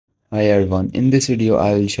Hi everyone, in this video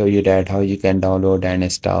I will show you that how you can download and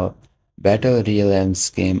install Battle Realms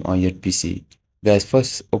game on your PC. Guys,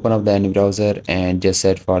 first open up the any browser and just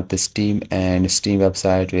search for the Steam, and Steam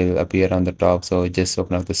website will appear on the top, so just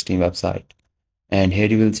open up the Steam website. And here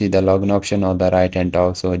you will see the login option on the right hand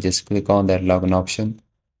top, so just click on that login option,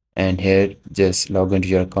 and here just log into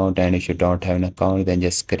your account, and if you don't have an account then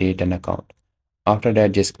just create an account. After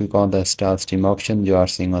that just click on the install Steam option you are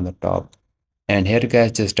seeing on the top, and here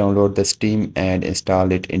guys just download the Steam and install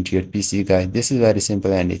it into your PC. Guys, this is very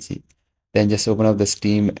simple and easy. Then just open up the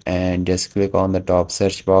Steam and just click on the top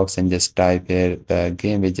search box and just type here the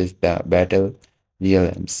game, which is the Battle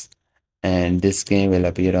Realms, and this game will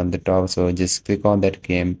appear on the top, so just click on that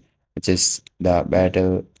game, which is the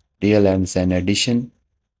Battle Realms and Edition.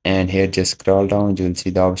 And here just scroll down, you will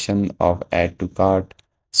see the option of add to cart,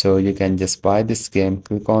 so you can just buy this game.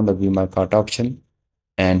 Click on the view my cart option,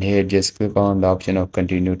 and here just click on the option of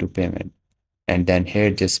continue to payment, and then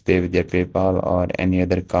here just pay with your PayPal or any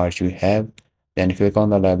other card you have. Then click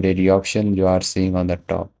on the library option you are seeing on the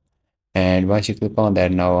top, and once you click on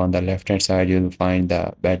that, now on the left hand side you will find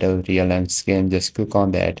the Battle Realms game. Just click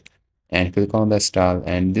on that and click on the install,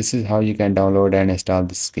 and this is how you can download and install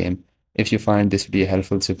this game. If you find this video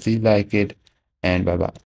helpful, so please like it, and bye bye.